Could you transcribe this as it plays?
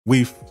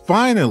We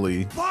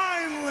finally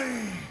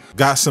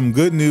got some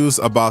good news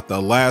about the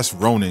Last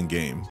Ronin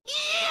game.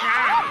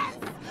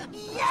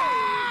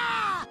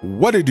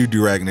 What it do,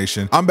 Durag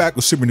Nation? I'm back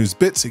with Super News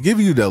Bits,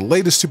 giving you the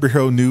latest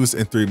superhero news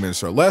in 3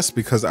 minutes or less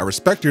because I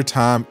respect your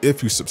time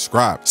if you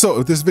subscribe. So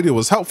if this video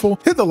was helpful,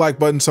 hit the like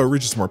button so it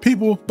reaches more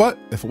people, but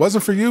if it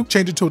wasn't for you,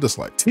 change it to a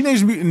dislike.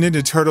 Teenage Mutant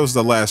Ninja Turtles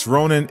The Last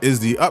Ronin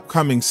is the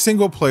upcoming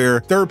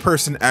single-player,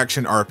 third-person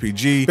action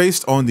RPG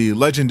based on the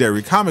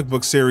legendary comic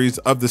book series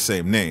of the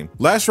same name.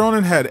 Last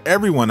Ronin had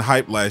everyone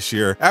hyped last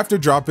year after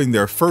dropping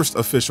their first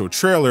official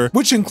trailer,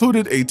 which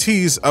included a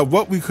tease of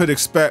what we could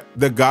expect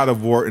the God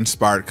of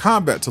War-inspired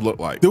combat to look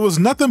like. There was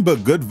nothing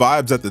but good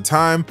vibes at the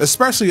time,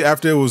 especially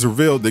after it was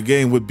revealed the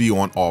game would be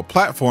on all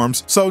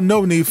platforms, so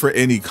no need for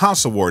any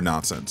console war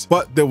nonsense.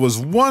 But there was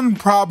one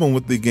problem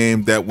with the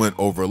game that went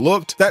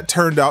overlooked that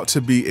turned out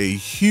to be a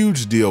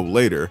huge deal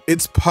later: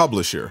 its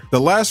publisher. The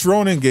Last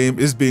Ronin game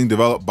is being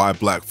developed by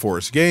Black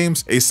Forest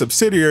Games, a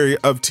subsidiary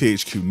of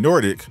THQ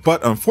Nordic,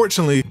 but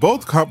unfortunately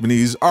both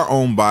companies are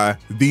owned by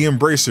the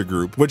Embracer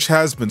Group, which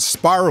has been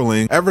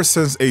spiraling ever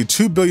since a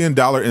 $2 billion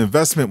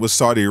investment with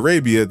Saudi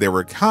Arabia they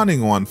were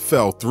counting on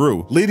fell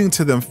through, leading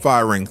to them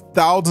firing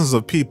thousands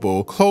of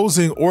people,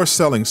 closing or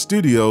selling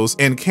studios,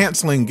 and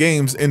canceling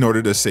games in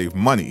order to save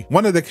money.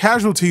 One of the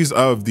casualties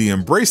of the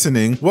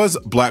embracing was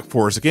Black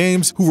Forest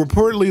Games, who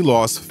reportedly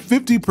lost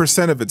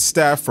 50% of its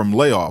staff from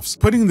layoffs,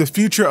 putting the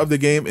future of the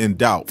game in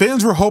doubt.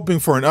 Fans were hoping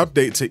for an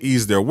update to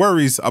ease their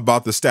worries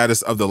about the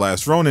status of The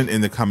Last Ronin in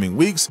the coming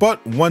weeks,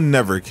 but one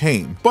never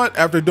came. But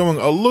after doing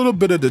a little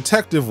bit of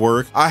detective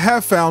work, I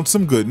have found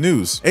some good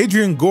news.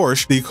 Adrian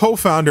Goersch, the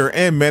co-founder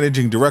and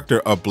managing director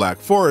of Black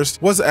Forest,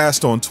 was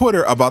asked on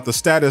Twitter about the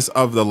status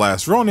of the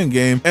Last Ronin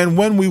game and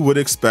when we would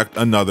expect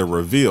another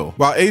reveal.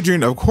 While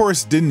Adrian of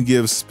course didn't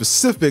give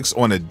specifics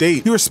on a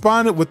date, he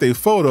responded with a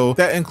photo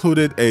that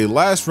included a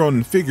Last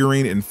Ronin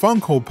figurine in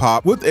Funko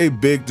Pop with a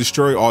big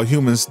Destroy All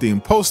Humans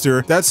themed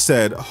poster that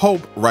said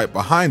 "Hope" right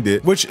behind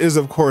it, which is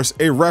of course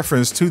a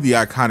reference to the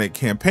iconic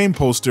campaign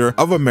poster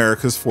of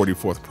America's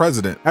 44th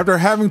president. After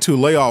having to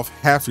lay off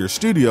half your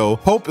studio,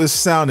 hope is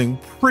sounding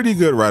pretty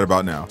good right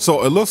about now.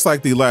 So it looks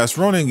like the Last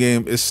Ronin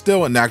game is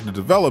still in active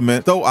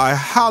development, though I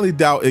highly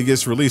doubt it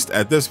gets released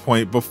at this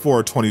point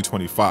before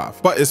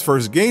 2025. But its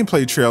first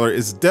gameplay trailer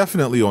is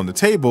definitely on the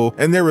table,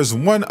 and there is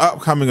one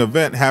upcoming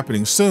event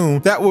happening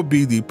soon that would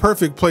be the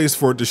perfect place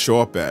for it to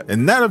show up at.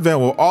 And that event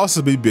will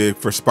also be big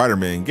for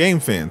Spider-Man game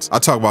fans. I'll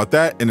talk about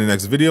that in the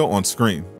next video on screen.